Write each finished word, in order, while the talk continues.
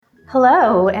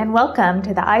Hello, and welcome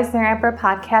to the EisnerAmper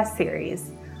podcast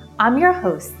series. I'm your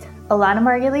host, Alana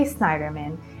Margulies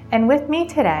Snyderman, and with me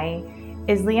today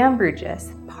is Leon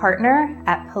Bruges, partner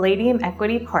at Palladium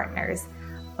Equity Partners,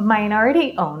 a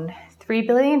minority-owned $3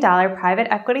 billion private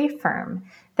equity firm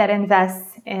that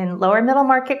invests in lower middle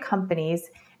market companies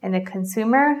in the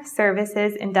consumer,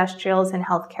 services, industrials, and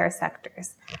healthcare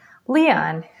sectors.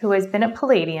 Leon, who has been at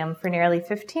Palladium for nearly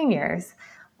 15 years,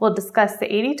 will discuss the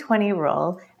 80-20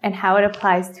 rule and how it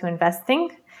applies to investing,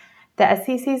 the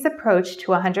SEC's approach to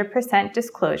 100%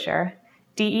 disclosure,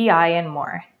 DEI, and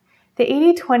more. The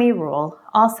 80-20 rule,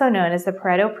 also known as the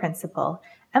Pareto Principle,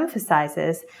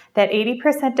 emphasizes that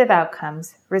 80% of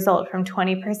outcomes result from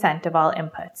 20% of all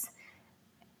inputs.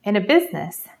 In a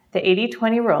business, the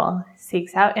 80-20 rule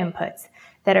seeks out inputs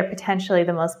that are potentially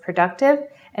the most productive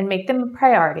and make them a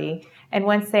priority, and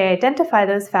once they identify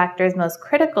those factors most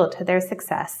critical to their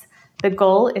success, the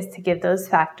goal is to give those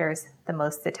factors the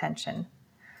most attention.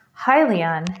 Hi,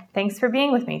 Leon. Thanks for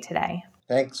being with me today.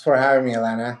 Thanks for having me,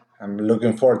 Alana. I'm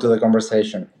looking forward to the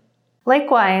conversation.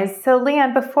 Likewise. So,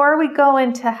 Leon, before we go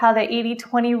into how the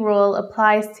 80-20 rule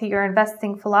applies to your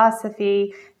investing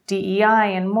philosophy,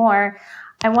 DEI, and more,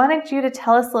 I wanted you to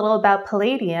tell us a little about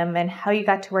Palladium and how you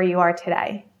got to where you are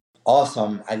today.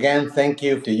 Awesome. Again, thank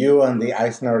you to you and the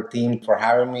Eisner team for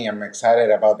having me. I'm excited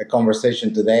about the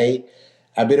conversation today.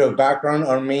 A bit of background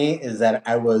on me is that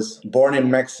I was born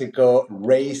in Mexico,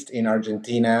 raised in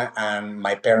Argentina, and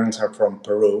my parents are from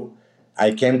Peru.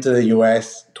 I came to the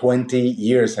US 20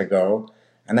 years ago,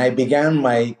 and I began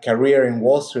my career in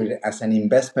Wall Street as an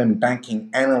investment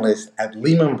banking analyst at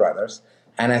Lehman Brothers.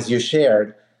 And as you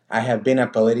shared, I have been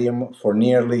at Palladium for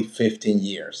nearly 15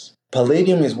 years.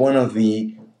 Palladium is one of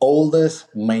the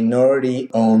oldest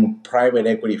minority-owned private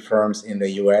equity firms in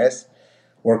the US.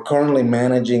 We're currently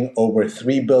managing over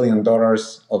 $3 billion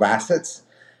of assets,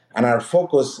 and our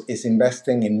focus is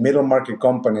investing in middle market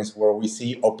companies where we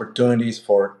see opportunities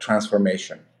for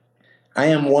transformation. I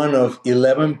am one of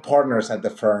 11 partners at the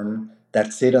firm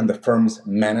that sit on the firm's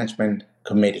management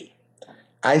committee.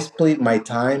 I split my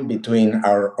time between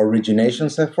our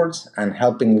originations efforts and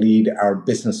helping lead our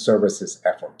business services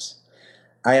efforts.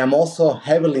 I am also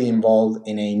heavily involved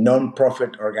in a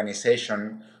nonprofit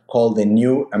organization called the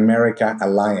New America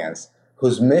Alliance,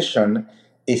 whose mission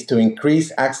is to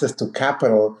increase access to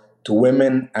capital to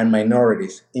women and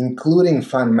minorities, including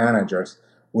fund managers,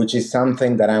 which is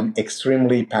something that I'm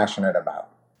extremely passionate about.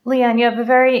 Leon, you have a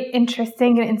very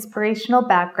interesting and inspirational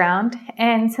background,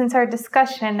 and since our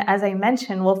discussion, as I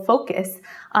mentioned, will focus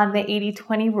on the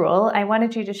 80-20 rule, I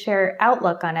wanted you to share your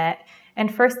outlook on it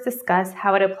and first discuss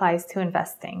how it applies to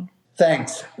investing.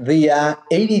 Thanks. The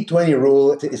 80-20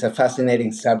 rule is a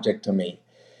fascinating subject to me,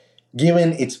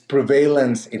 given its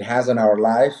prevalence it has on our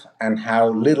life and how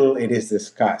little it is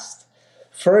discussed.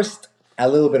 First, a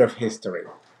little bit of history.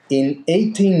 In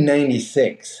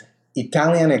 1896,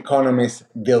 Italian economist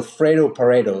Vilfredo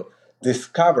Pareto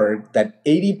discovered that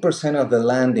 80% of the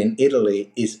land in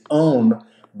Italy is owned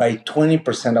by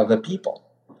 20% of the people.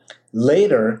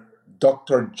 Later,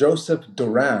 Dr. Joseph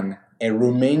Duran, a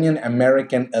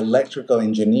Romanian-American electrical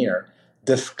engineer,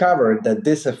 discovered that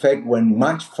this effect went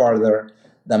much farther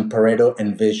than Pareto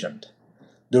envisioned.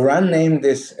 Duran named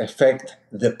this effect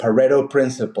the Pareto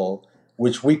Principle,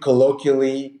 which we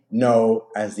colloquially know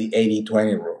as the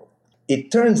 80-20 rule.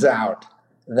 It turns out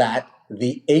that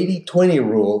the 80-20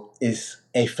 rule is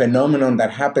a phenomenon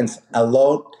that happens a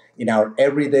lot in our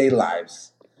everyday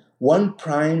lives. One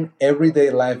prime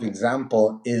everyday life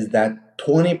example is that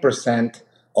 20%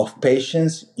 of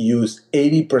patients use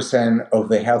 80% of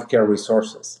the healthcare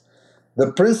resources.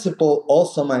 The principle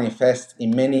also manifests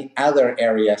in many other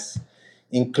areas,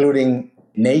 including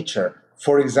nature.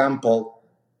 For example,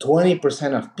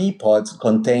 20% of pea pods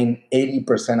contain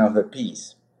 80% of the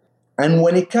peas. And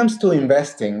when it comes to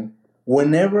investing,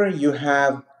 whenever you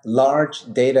have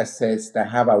large data sets that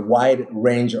have a wide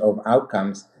range of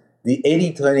outcomes, the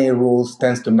 80-20 rules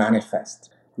tends to manifest.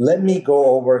 Let me go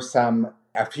over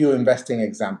a few investing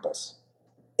examples.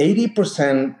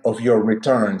 80% of your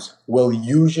returns will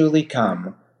usually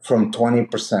come from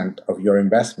 20% of your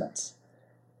investments.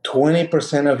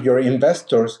 20% of your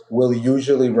investors will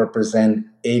usually represent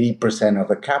 80% of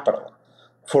the capital.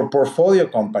 For portfolio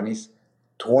companies,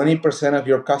 20% of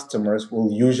your customers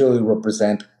will usually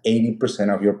represent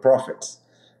 80% of your profits.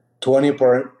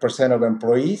 20% of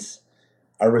employees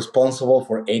are responsible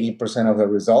for 80% of the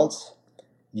results.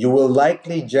 You will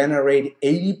likely generate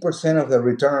 80% of the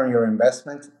return on your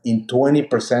investment in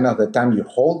 20% of the time you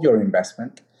hold your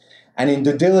investment. And in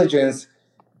due diligence,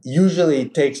 usually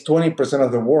it takes 20%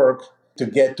 of the work to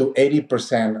get to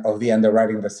 80% of the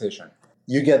underwriting decision.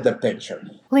 You get the picture.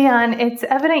 Leon, it's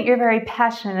evident you're very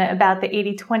passionate about the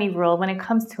 80-20 rule when it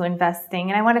comes to investing.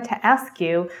 And I wanted to ask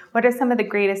you, what are some of the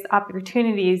greatest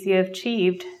opportunities you have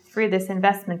achieved through this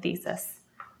investment thesis?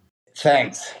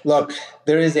 Thanks. Look,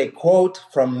 there is a quote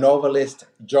from novelist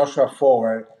Joshua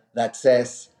Foer that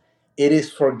says, "It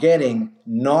is forgetting,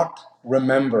 not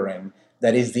remembering,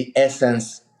 that is the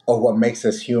essence of what makes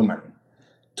us human.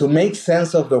 To make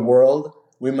sense of the world,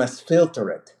 we must filter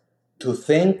it. To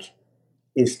think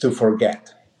is to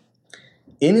forget."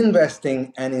 In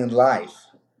investing and in life,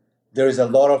 there is a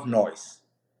lot of noise.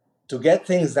 To get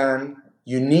things done,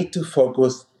 you need to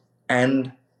focus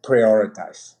and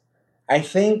prioritize. I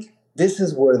think this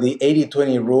is where the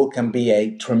 80-20 rule can be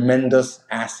a tremendous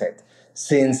asset,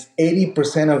 since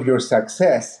 80% of your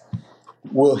success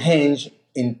will hinge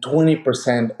in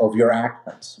 20% of your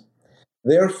actions.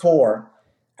 Therefore,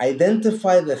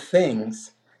 identify the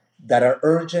things that are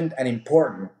urgent and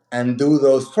important and do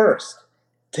those first.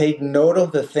 Take note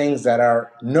of the things that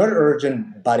are not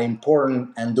urgent but important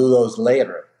and do those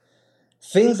later.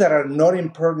 Things that are not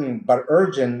important but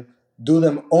urgent, do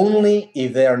them only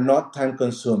if they are not time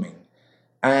consuming.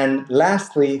 And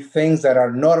lastly, things that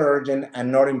are not urgent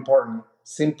and not important,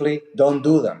 simply don't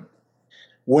do them.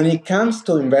 When it comes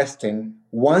to investing,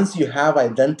 once you have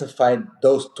identified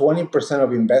those 20%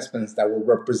 of investments that will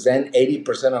represent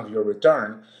 80% of your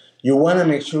return, you want to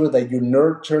make sure that you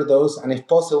nurture those and, if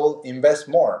possible, invest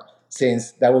more,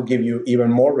 since that will give you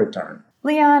even more return.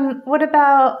 Leon, what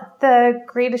about the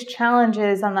greatest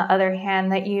challenges, on the other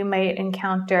hand, that you might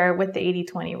encounter with the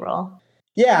 80-20 rule?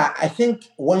 Yeah, I think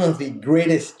one of the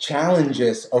greatest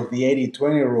challenges of the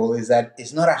 80-20 rule is that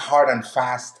it's not a hard and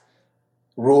fast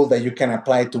rule that you can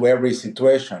apply to every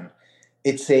situation.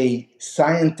 It's a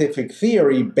scientific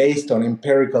theory based on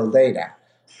empirical data.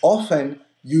 Often,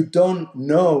 you don't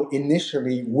know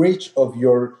initially which of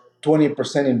your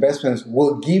 20% investments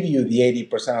will give you the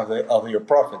 80% of your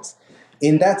profits.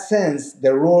 In that sense,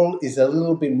 the rule is a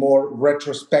little bit more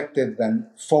retrospective than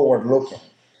forward-looking.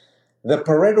 The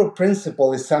Pareto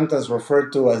principle is sometimes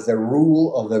referred to as the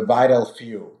rule of the vital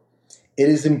few. It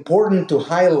is important to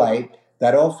highlight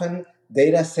that often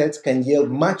data sets can yield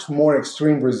much more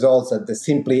extreme results than the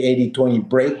simply 80-20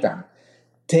 breakdown.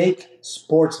 Take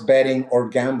sports betting or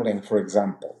gambling, for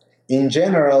example. In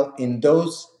general, in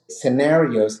those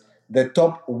scenarios, the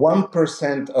top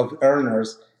 1% of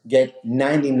earners get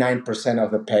 99% of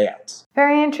the payouts.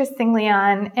 Very interesting,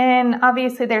 Leon. And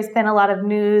obviously, there's been a lot of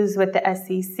news with the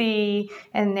SEC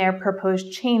and their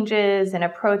proposed changes and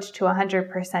approach to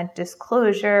 100%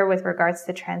 disclosure with regards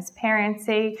to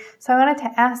transparency. So I wanted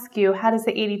to ask you, how does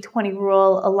the 80-20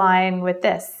 rule align with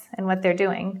this and what they're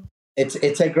doing?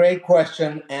 It's a great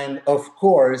question. And of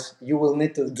course, you will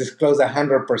need to disclose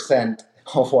 100%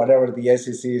 of whatever the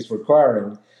SEC is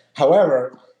requiring.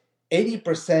 However,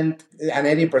 80% and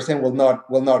 80%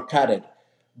 will not cut it.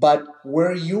 But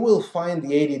where you will find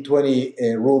the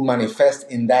 80-20 rule manifest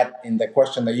in the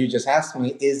question that you just asked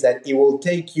me is that it will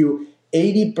take you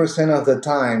 80% of the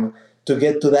time to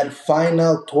get to that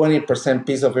final 20%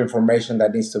 piece of information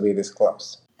that needs to be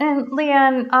disclosed. And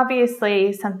Leon,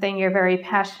 obviously something you're very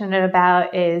passionate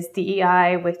about is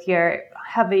DEI with your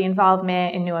heavy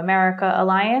involvement in New America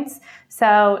Alliance.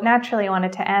 So naturally I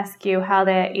wanted to ask you how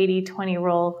the 80-20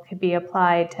 rule could be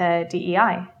applied to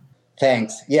DEI.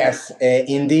 Thanks. Yes,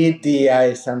 indeed,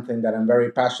 DEI is something that I'm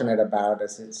very passionate about.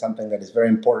 It's something that is very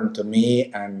important to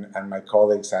me and my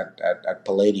colleagues at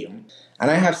Palladium. And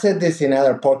I have said this in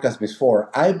other podcasts before.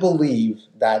 I believe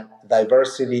that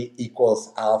diversity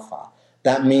equals alpha.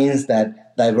 That means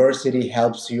that diversity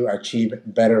helps you achieve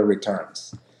better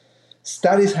returns.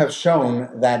 Studies have shown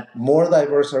that more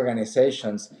diverse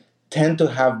organizations tend to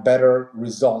have better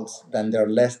results than their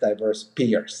less diverse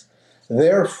peers.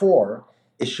 Therefore,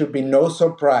 it should be no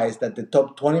surprise that the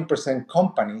top 20%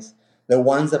 companies, the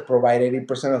ones that provide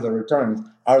 80% of the returns,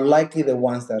 are likely the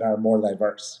ones that are more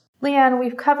diverse. Leon,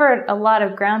 we've covered a lot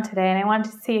of ground today, and I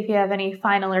wanted to see if you have any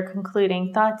final or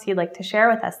concluding thoughts you'd like to share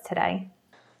with us today.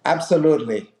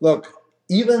 Absolutely. Look,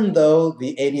 even though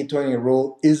the 80-20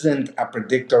 rule isn't a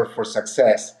predictor for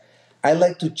success, I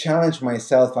like to challenge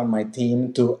myself and my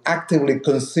team to actively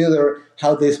consider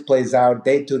how this plays out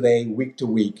day to day, week to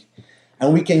week.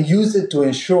 And we can use it to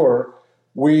ensure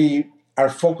we are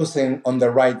focusing on the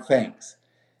right things.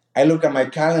 I look at my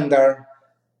calendar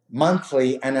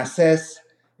monthly and assess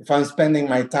if I'm spending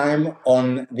my time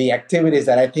on the activities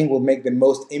that I think will make the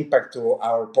most impact to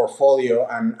our portfolio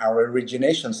and our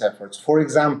originations efforts. For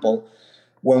example,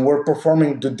 when we're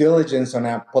performing due diligence on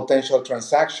a potential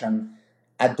transaction,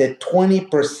 at the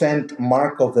 20%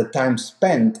 mark of the time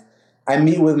spent, I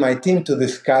meet with my team to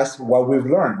discuss what we've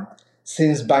learned.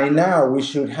 since by now we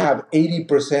should have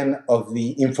 80% of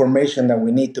the information that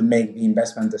we need to make the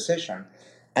investment decision.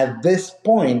 At this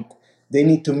point, they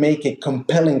need to make a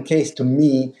compelling case to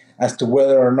me as to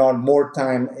whether or not more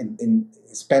time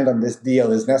spent on this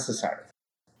deal is necessary.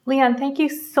 Leon, thank you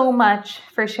so much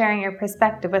for sharing your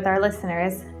perspective with our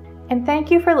listeners. And thank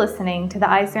you for listening to the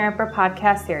EisnerAmper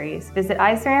podcast series. Visit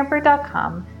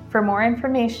EisnerAmper.com for more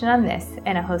information on this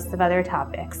and a host of other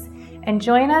topics. And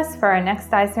join us for our next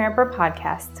EisnerAmper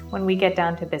podcast when we get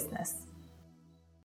down to business.